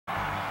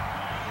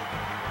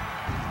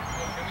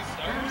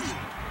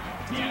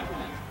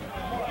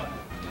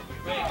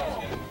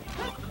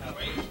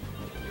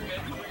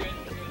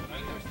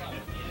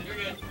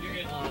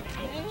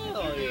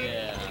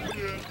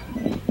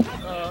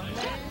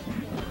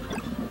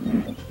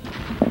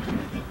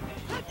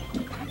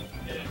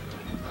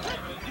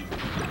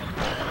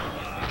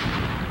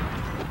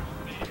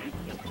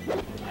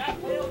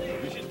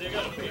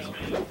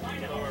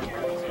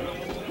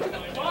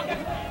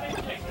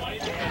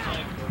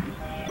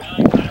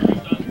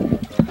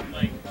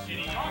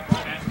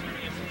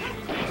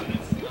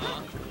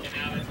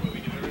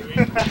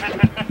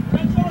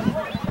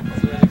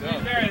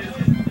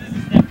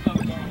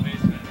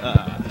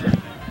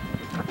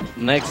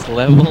Next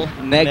level,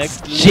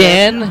 next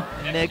gen,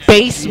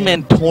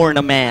 basement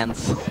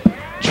tournaments,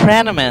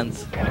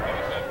 tournaments.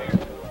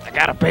 I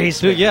got a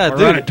basement. Dude, yeah, We're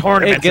dude. running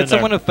tournaments Hey, get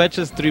someone to fetch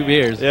us 3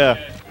 beers. Yeah.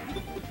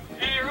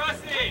 Hey,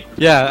 Rusty!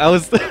 Yeah, I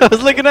was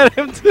looking at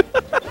him too.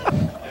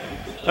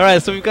 All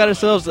right, so we've got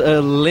ourselves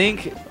a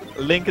link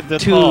the to.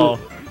 tall.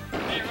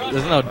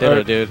 There's no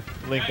ditto, dude.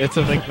 It's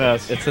a Link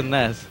Ness. It's a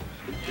Ness.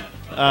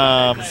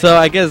 So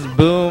I guess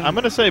Boom. I'm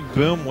gonna say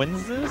Boom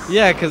wins this.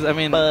 Yeah, because I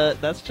mean, but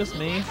that's just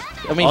me.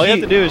 I mean, all you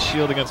have to do is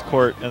shield against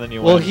Kort, and then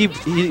you well, win.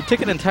 he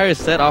took an entire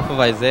set off of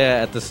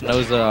Isaiah at the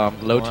Snoza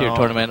low tier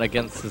tournament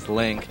against his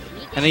Link,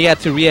 and he had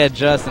to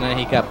readjust, and then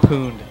he got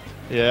pooned.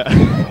 Yeah,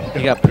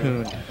 he got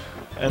pooned.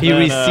 And he then,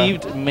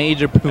 received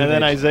major poonage. And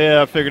then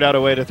Isaiah figured out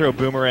a way to throw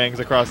boomerangs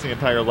across the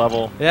entire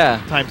level. Yeah,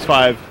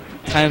 ×5.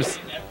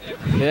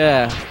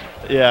 Yeah.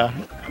 Yeah.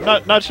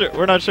 Not sure.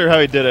 We're not sure how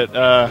he did it.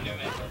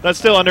 That's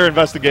still under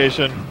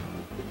investigation.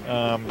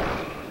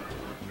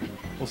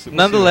 We'll see.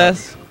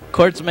 Nonetheless,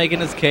 Kort's making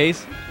his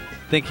case,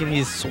 thinking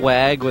he's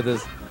swag with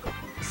his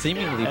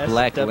seemingly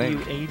black Link.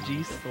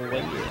 SWAG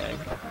swag.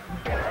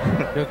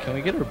 Yo, can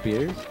we get our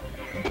beers?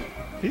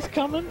 He's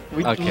coming.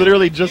 We Okay.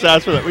 literally just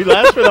asked for them. We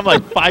asked for them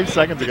like 5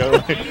 seconds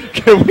ago. Like,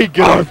 can we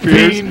get our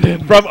beers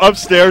from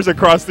upstairs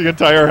across the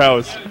enther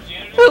house?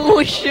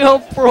 What's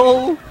up,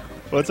 bro?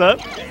 What's that?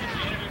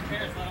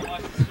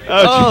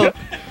 Oh,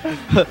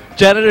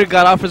 janitor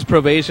got off his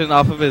probation,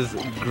 off of his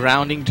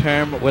grounding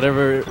term,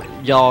 whatever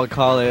y'all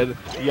call it,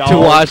 to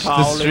watch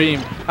the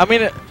stream. I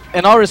mean,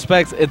 in all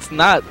respects, it's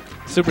not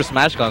Super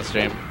Smash Con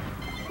stream.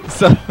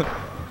 So,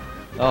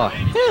 oh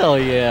hell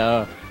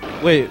yeah!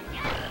 Wait,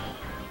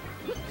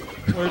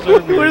 where's our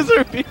beer? Where's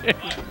our beer?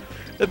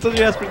 It's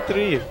only asked for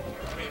 3.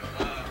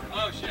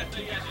 Oh shit! I thought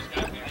you guys just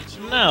got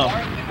here. No.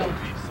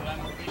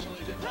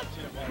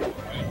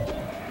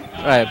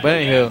 All right, but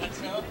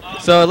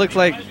anywho, so it looks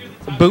like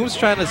Boom's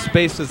trying to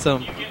space with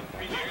some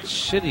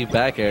shitty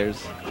back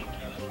airs.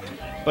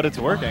 But it's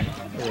working.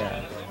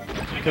 Yeah.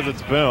 Because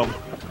it's Boom.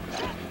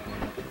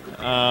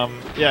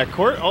 Yeah,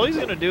 Kort, all he's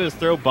going to do is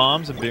throw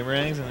bombs and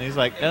boomerangs, and he's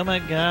like, oh my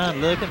god,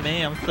 look at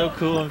me, I'm so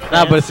cool and fancy.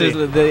 Nah, but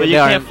seriously, but you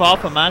can't fall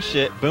for my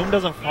shit. Boom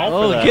doesn't fall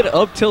for that. Oh, get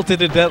up tilted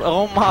to death.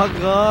 Oh my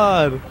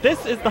god.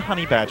 This is the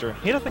honey badger.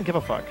 He doesn't give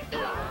a fuck.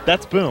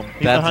 That's Boom.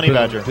 He's That's the honey Boom,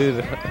 badger.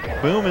 Dude.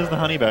 Boom is the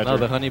honey badger. No,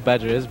 the honey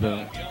badger is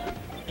Boom.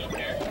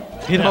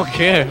 He don't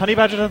care. Honey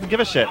badger doesn't give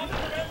a shit.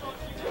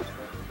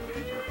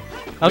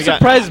 I'm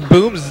surprised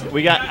Boom's...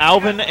 We got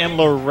Alvin and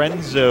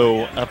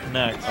Lorenzo up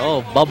next.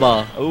 Oh,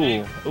 Bubba.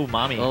 Ooh,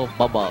 mommy. Oh,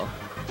 Bubba.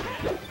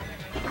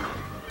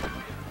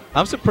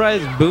 I'm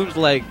surprised Boom's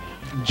like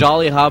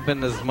jolly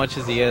hopping as much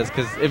as he is,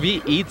 because if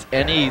he eats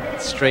any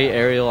stray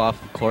aerial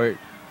off Kort,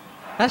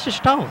 that's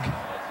just stonk.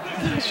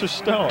 That's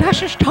just stonk. That's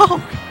just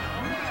stonk.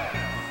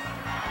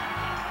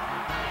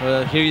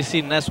 Well, here you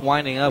see Ness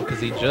winding up because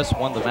he just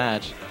won the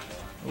match.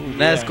 Ooh,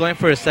 Ness going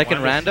for a second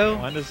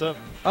rando. Wind us up.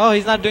 Oh,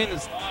 he's not doing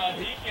this.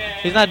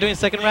 He's not doing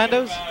second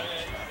randos?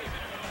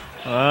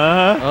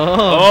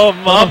 Oh,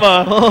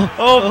 mama.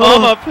 Oh,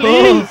 mama,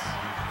 please.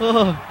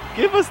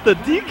 Give us the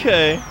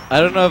DK. I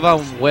don't know if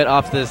I'm wet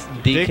off this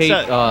DK.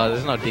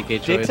 There's no DK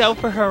choice. Dick's out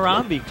for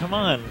Harambe. Come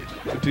on.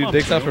 Dude,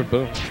 Dick's out for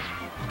Boom.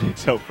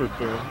 Dick's out for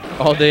Boom.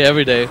 All day,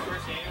 every day.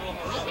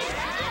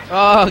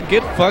 Oh,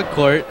 get fucked,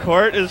 Kort.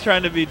 Kort is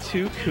trying to be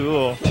too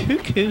cool. Too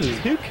cool.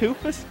 Too cool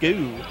for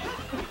school.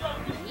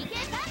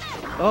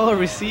 Oh,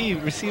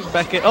 receive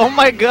back in. Oh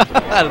my god.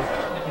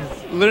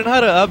 Learn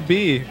how to up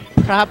B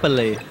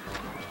properly.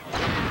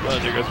 Oh,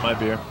 there goes my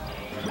beer.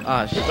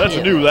 Ah, shit. That's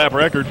a new lap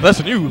record. That's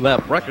a new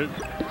lap record.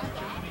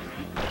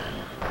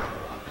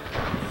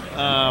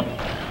 Oh,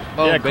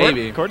 yeah,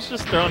 baby. Kort's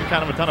just throwing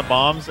kind of a ton of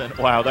bombs, and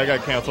wow, that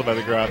got canceled by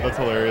the crowd. That's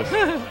hilarious.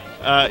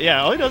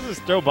 Yeah, all he does is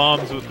throw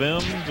bombs with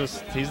Boom.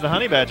 Just he's the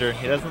honey badger.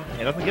 He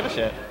doesn't give a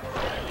shit.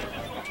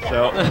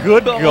 So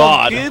good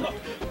god.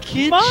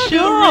 Get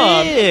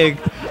shrigged.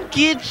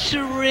 Get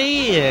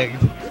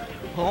shrigged.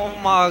 Oh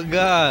my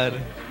god.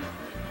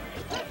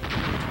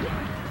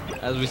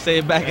 As we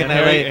say back in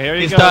LA,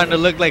 he's starting to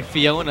look like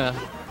Fiona.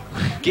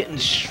 Getting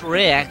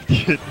shrigged.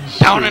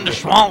 Down in the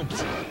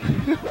swamps.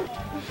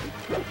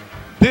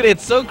 Dude,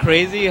 it's so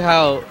crazy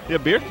how... You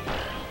have beer?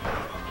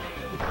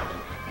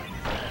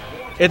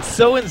 It's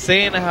so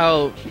insane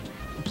how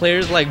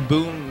players like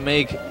Boom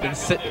make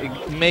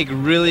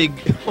really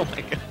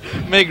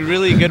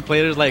good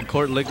players like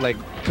Kort look like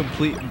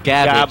complete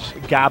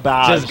garbage.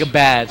 Garbage. Just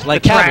garbage.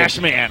 Like the trash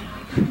man.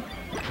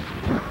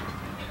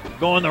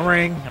 Go in the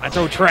ring and I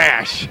throw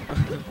trash.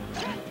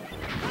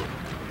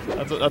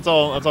 That's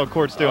all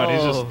Kort's doing.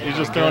 He's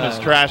just throwing his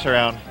trash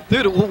around.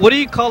 Dude, what do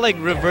you call like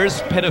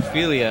reverse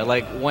pedophilia?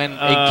 Like when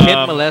a kid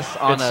molests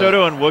on it's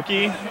Soto and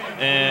Wookie,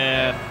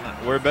 and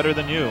we're better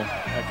than you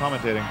at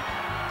commentating.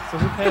 So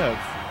who cares?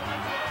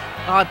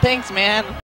 Oh, thanks, man.